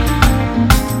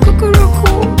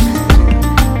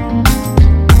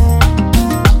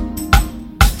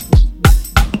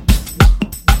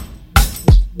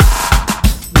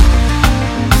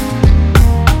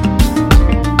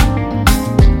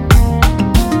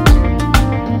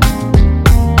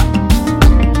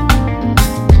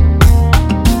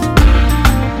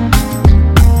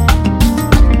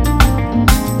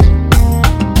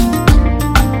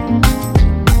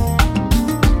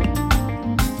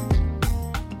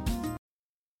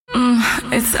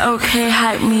 okay,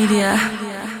 hype media.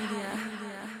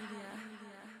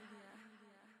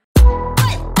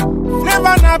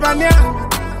 Never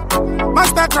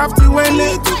Mastercraft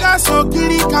Wale, tuga so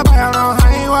kiri kabayaro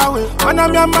highway.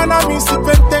 Anamya mana mi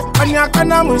sipente,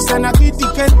 anyakana musena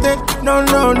kitikente. No,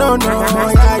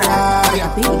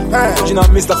 yeah. You know,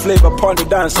 Mr. Flavor upon the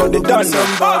dance, so they done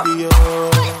somebody.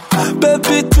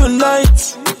 Baby,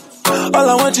 tonight, all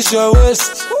I want is your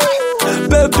waist.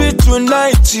 Baby,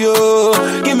 tonight, yo,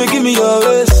 give me your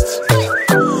waist.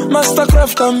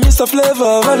 Mastercraft and Mr.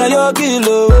 Flavor, when I your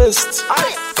kilo waist.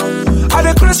 I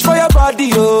the craze for your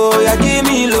body, oh, yeah, give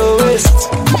me low waist.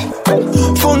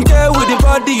 Funke with the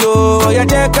body, oh, yeah,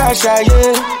 take a shy,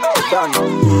 yeah.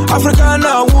 African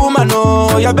woman,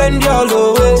 oh, yeah, bend your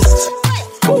low waist.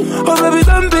 Oh, baby,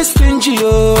 don't be stingy,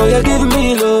 oh, yeah, give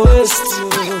me low waist.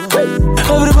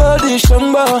 Everybody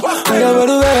shamba, yeah,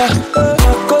 everywhere.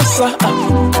 Makosa,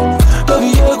 baby,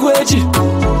 yeah, gweji.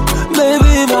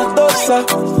 Baby, Makosa,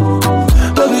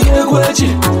 baby, yeah, gweji.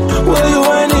 Where you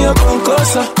whining up on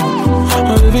Kosa?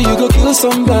 Oh, baby, you go kill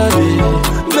somebody.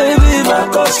 Baby,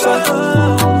 Makosa,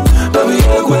 baby,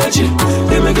 yeah, gweji.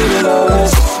 Give me low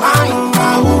waist.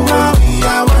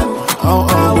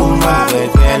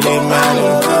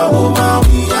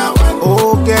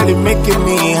 Oh, girl, it making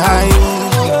me high.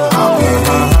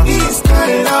 This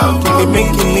kind of love, it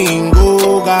making me go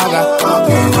gaga.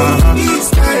 This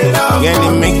kind of love, girl,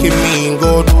 it making me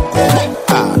go do coke.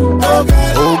 Oh,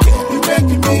 girl, you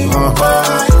making me oh,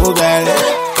 girl,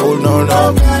 oh no,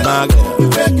 my girl, you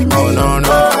making me oh no.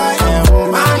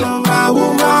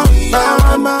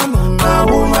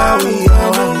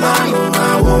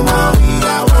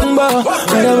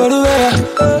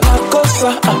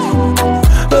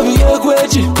 Baby, yeah,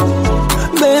 gweji.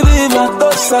 Baby,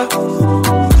 Makosa.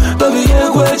 Baby, yeah,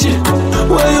 gweji.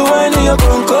 Where you whining up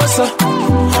on Kosa?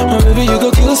 Oh, baby, you go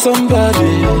kill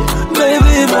somebody.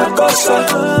 Baby, Makosa.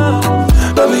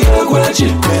 Baby, yeah, gweji.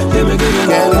 Give me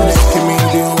girl, making me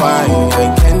do why I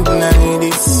can't deny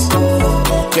this.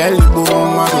 Girl, boom,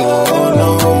 madu, oh no,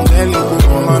 girl,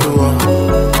 boom, madu.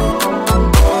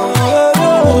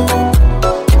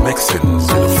 Mixins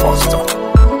in the Foster.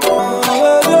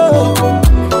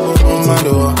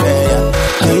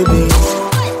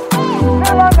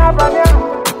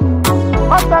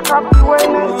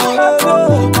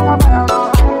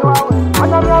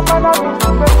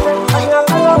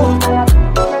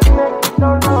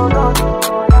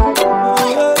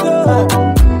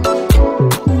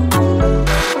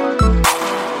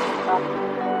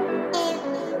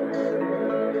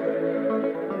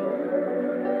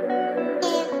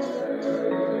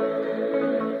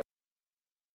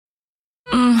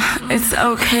 It's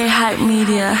okay, hype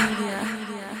media.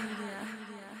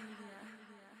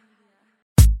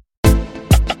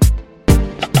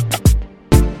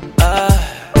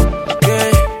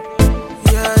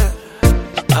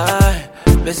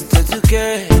 Mr. 2K.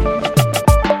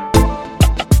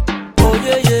 Oh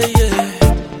yeah.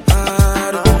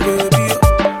 Baby.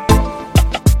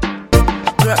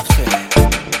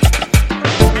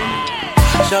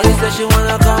 Shawty said she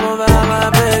wanna come over my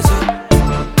place.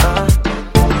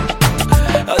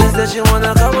 Said she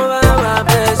wanna come over my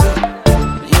place,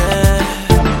 yeah.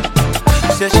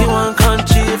 Said she want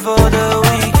country for the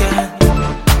weekend,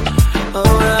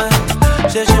 oh yeah.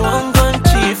 Said she want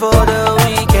country for the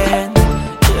weekend,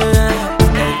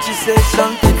 yeah. And she said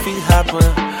something will happen,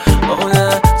 oh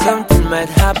yeah. Something might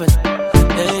happen,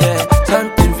 yeah.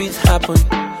 Something will happen,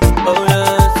 oh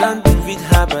yeah. Something will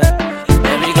happen.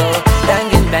 There we go,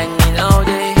 banging all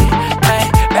day, hey,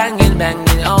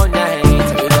 banging all night.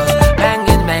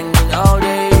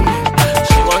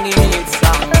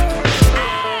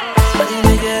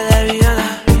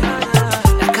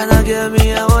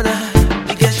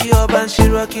 She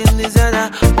rockin' designer,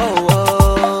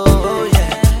 oh yeah.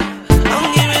 Come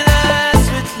give me that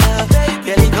sweet love,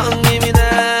 baby. Come give me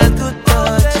that good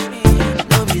touch.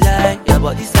 Don't be like your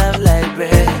body soft like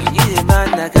bread. You need a man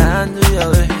that can handle your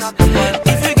waist.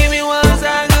 If you give me once,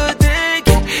 I go take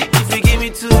it. If you give me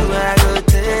two, I go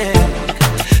take.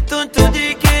 Don't do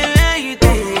the way you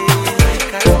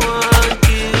take. I don't want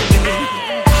you.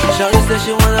 Shawty said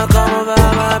she wanna come over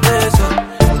my place.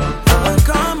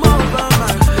 Come over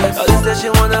my place. Said she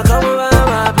wanna come over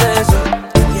my place,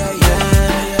 yeah.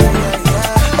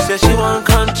 Said she want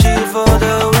country for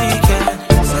the weekend.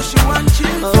 Said she want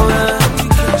chill for the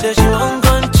weekend. Said she want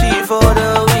country for the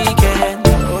weekend,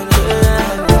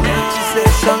 yeah. And she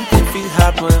said something will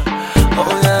happen,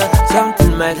 oh yeah.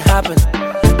 Something might happen,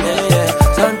 yeah.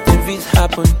 Something will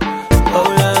happen, oh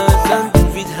yeah. Something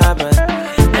will happen.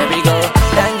 There we go,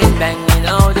 banging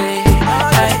all day,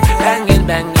 hey,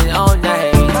 banging all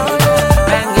night,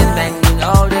 banging.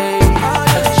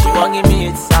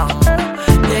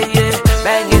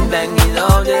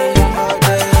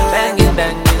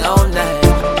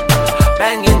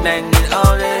 banging, banging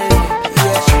all day.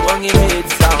 Yeah, she won't give me it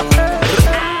sound.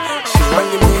 She want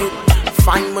give me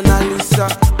fine Mona Lisa,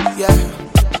 yeah.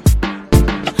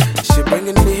 She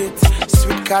bringing the hits,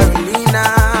 sweet Carolina,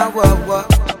 what, what.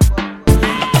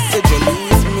 I said you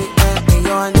lose me and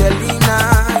you're Angelina,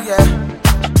 yeah.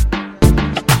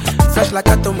 Fresh like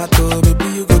a tomato, baby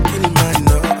you go kill my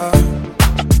no.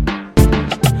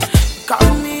 Call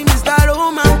me Mr.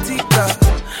 Romantica,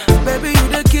 baby you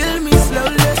dey kill me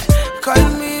slowly. Call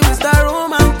me Mr.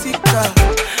 Romantica,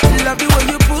 love the way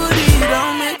you put it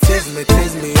on me.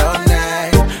 Tease me all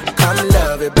night. Come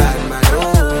love it bad man, oh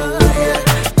yeah.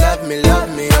 Love me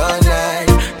all night.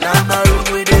 Now my room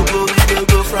we dey go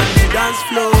from the dance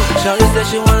floor. Shawty said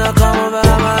she wanna come over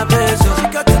my place, so She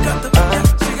got to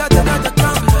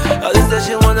come. Shawty said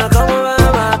she wanna come over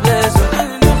my place, so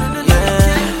yeah.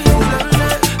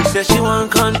 Said she want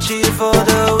country for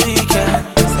the weekend.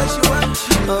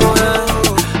 Oh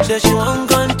yeah. Said she want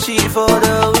country for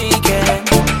the weekend.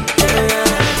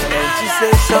 Yeah. And she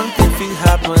said something will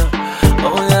happen.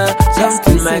 Oh yeah,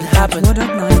 something might happen.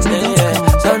 Yeah,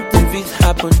 something will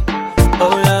happen.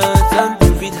 Oh yeah,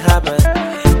 something will happen.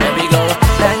 And we go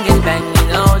banging,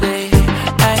 banging all day.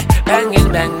 Hey, banging,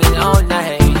 banging all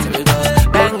night. We go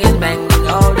banging, banging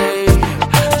all day.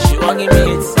 She won't give me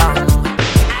it song.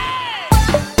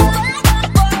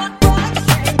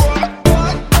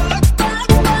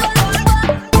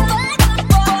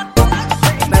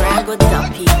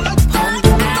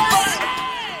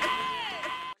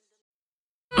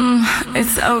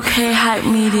 It's okay, hype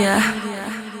media.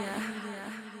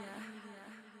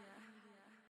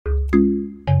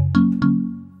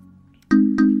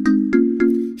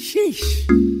 Sheesh.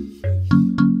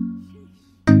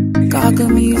 Gaga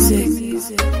music.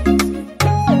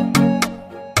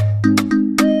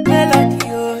 Melody,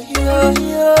 yo, yo,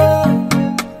 yo.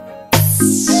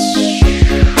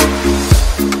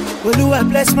 Oluwa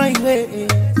bless my way.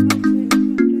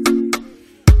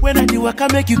 When I do work, I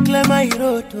make you clear my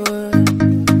road.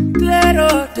 Clear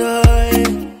road.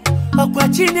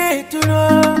 Opportunity to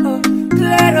know.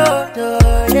 Clear road.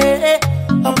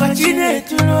 Opportunity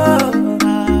to know.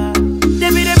 They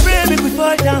be the pray make we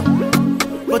fall down.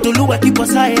 But Oluwa keep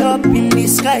us high up in the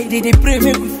sky. They pray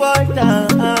make we fall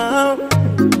down.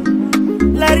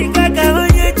 Larry Gaga on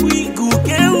your twinkle.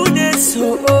 Get who they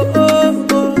so.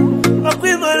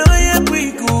 Okwe man on your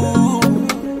twinkle.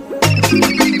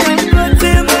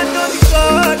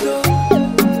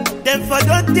 Them for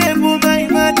don't table my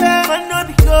matter, man no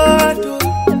be God.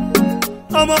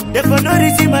 Them for no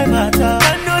reason my matter,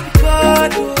 man no be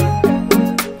God.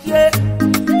 Yeah,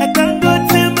 I can't go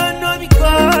say man no be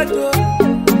God.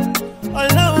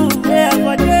 Alone where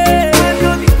for them, man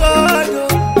no be God.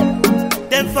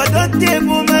 Them for don't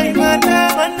table my matter,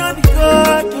 man no be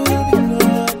God.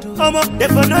 Them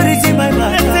for no reason my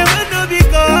matter, man no be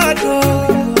God.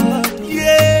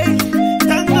 Yeah,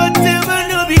 thank God say man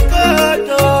no be God.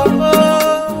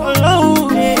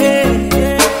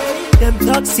 Them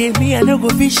talk say me I no go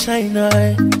fit shine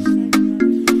eye.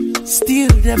 Still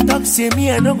them talk say me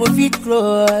I no go fit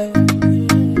cry.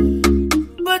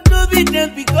 But no be them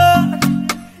be God.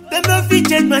 Them no fit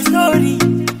change my story.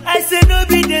 I say no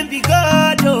be them be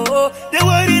God. Oh, they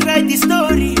worry write the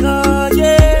story. Oh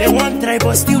yeah. They want try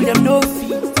but still them no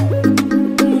fit.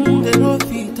 They no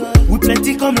fit. We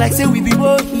plenty come like say we be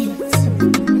more heat.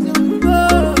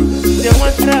 Oh, they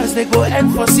want trials they go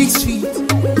end for 6 feet.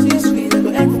 6 feet they go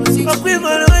end for 6 feet. Okay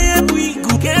man, oh yeah, we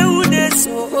go get who they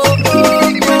so. Oh,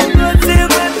 not say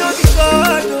man no be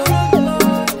God.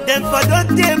 Them for don't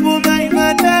table my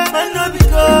matter, man no be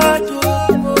God.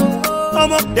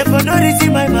 Them for no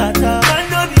reason my matter, man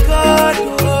no be God.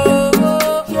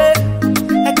 Yeah,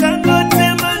 I can't go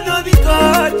say man no be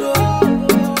God.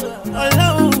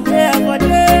 Alone where for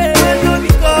them, man no be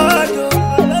God.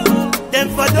 Them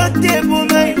for don't table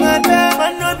my matter,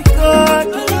 man no be God.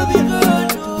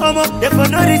 Them for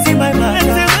no reason my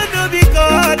matter, man no be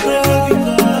God.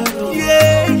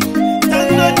 Yeah, can't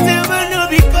go say man no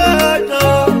be God.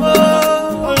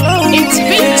 It's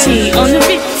Vinci on the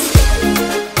beat.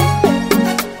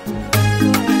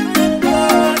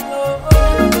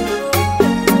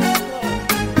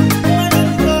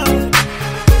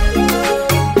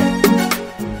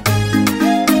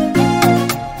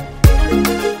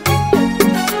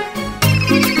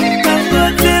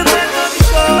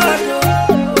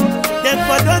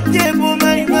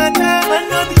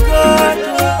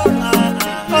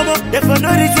 For no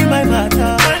reason my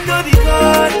matter, man no be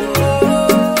God.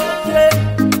 Yeah,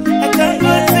 I can't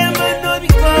go say man no be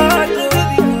God.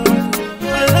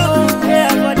 Alone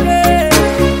where for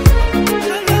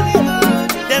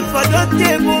them for don't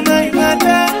table my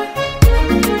matter,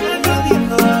 man no be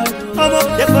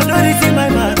Nobody's in my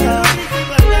matter.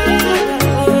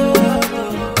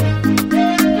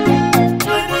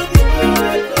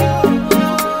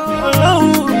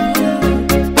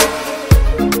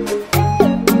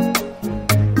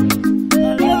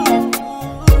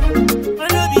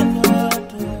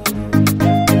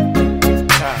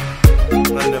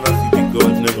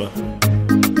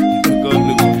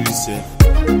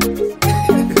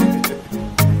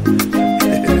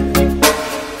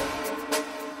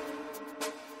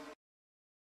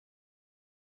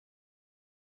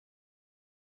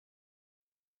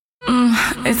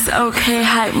 It's okay,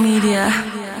 hype media.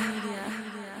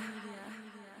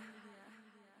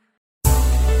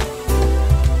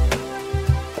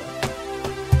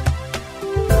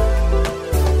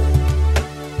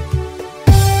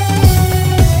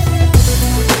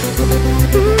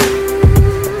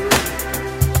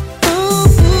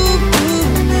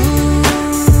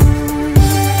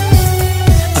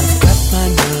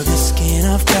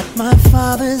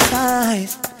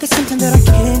 There's something that I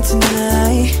can't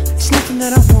deny. It's nothing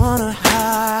that I wanna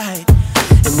hide.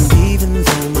 And even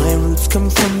though my roots come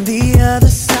from the other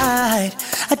side,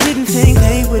 I didn't think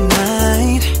they would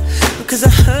mind, because I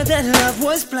heard that love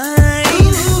was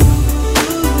blind.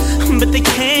 But they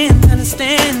can't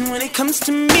understand when it comes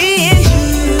to me and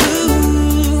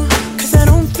you, cause I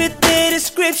don't fit their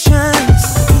descriptions.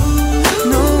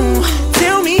 No,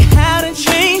 tell me how to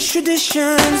change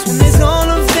traditions when there's all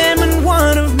of them and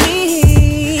one of me.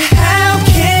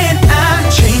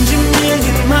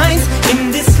 Minds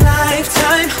in this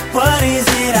lifetime, what is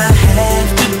it I have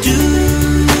to do?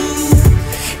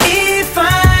 If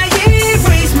I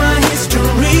erase my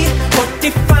history, what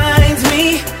defines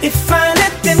me? If I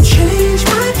let them change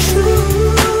my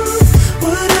truth,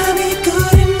 would I be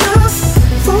good enough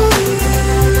for you?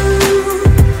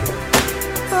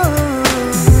 Oh,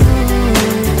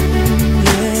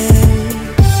 yeah.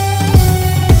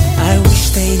 I wish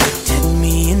they looked at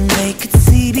me and they could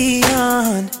see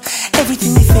beyond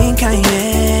everything they think I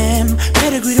am.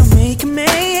 Pedigree don't make a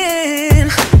man.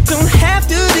 Don't have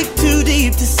to dig too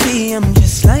deep to see I'm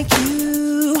just like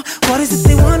you. What is it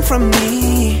they want from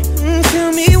me?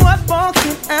 Tell me what more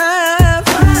can I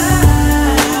do?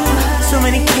 So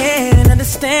many can't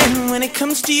understand when it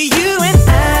comes to you and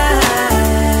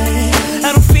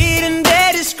I don't fit in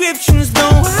their descriptions,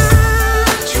 though I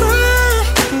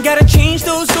try. Gotta change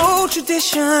those old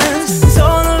traditions. It's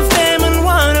all of them and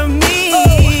one of me.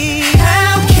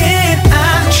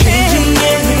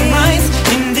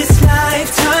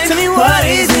 What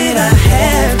is it I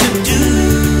have to do?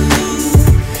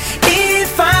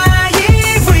 If I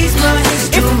erase my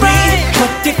history,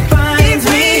 what defines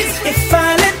me? If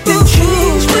I let them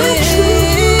change my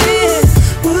truth,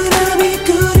 would I be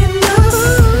good enough?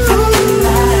 I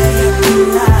can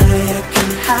lie, I can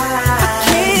hide, I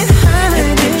can't hide. Let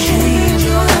them change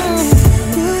your mind.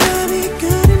 Would I be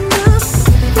good enough?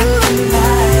 I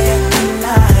can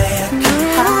lie, I can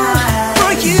hide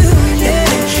for you. Let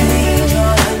them change your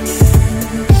mind.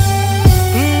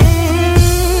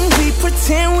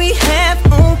 Pretend we have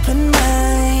open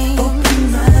mind.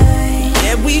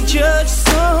 Yeah, we judge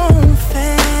so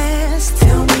fast.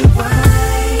 Tell me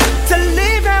why. To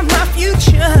live out my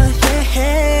future,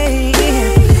 yeah.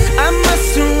 I must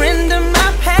surrender my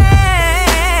past.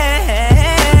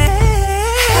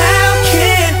 How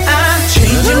can I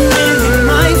change a million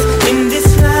minds in this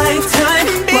lifetime?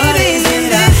 What is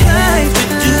it I have to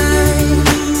do?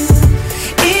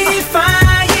 If I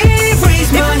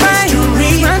erase my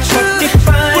history, what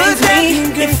defines me?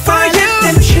 If I let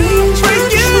them change for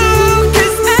you,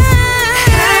 'cause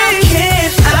how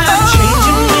can I change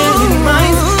a million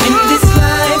minds in this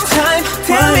lifetime?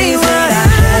 What is it I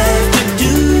have to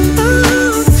do?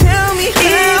 Tell me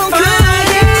if I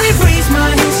erase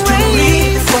my history,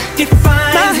 what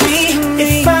defines me?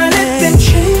 If I let them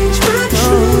change my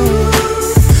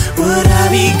truth, would I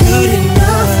be good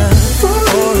enough for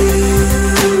you?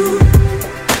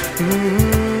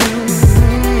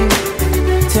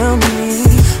 Tell me,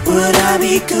 would I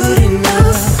be good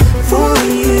enough for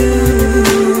you?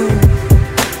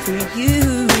 For you.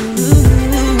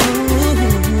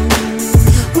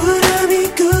 Would I be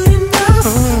good enough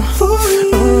for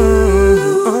you?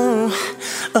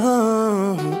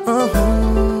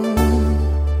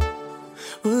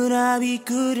 Would I be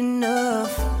good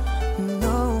enough?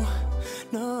 No,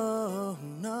 no,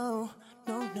 no,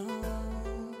 no, no.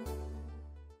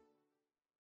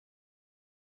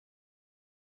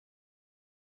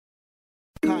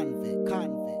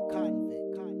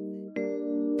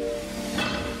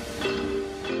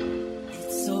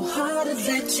 It's so hard to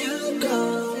let you go.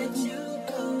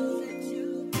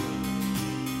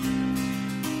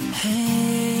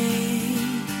 Hey,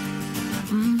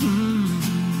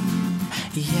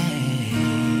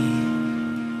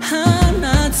 I'm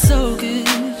not so good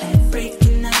at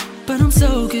breaking up, but I'm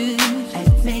so good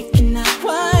at making up.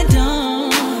 Why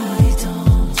don't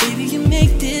baby, you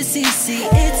make this easy?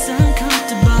 It's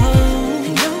uncomfortable.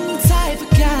 And I'm the type of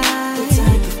guy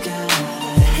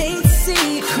that hate to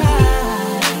see you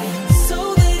cry.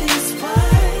 So that is why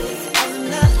I'm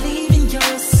not leaving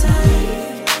your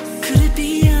side. Could it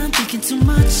be I'm thinking too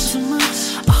much?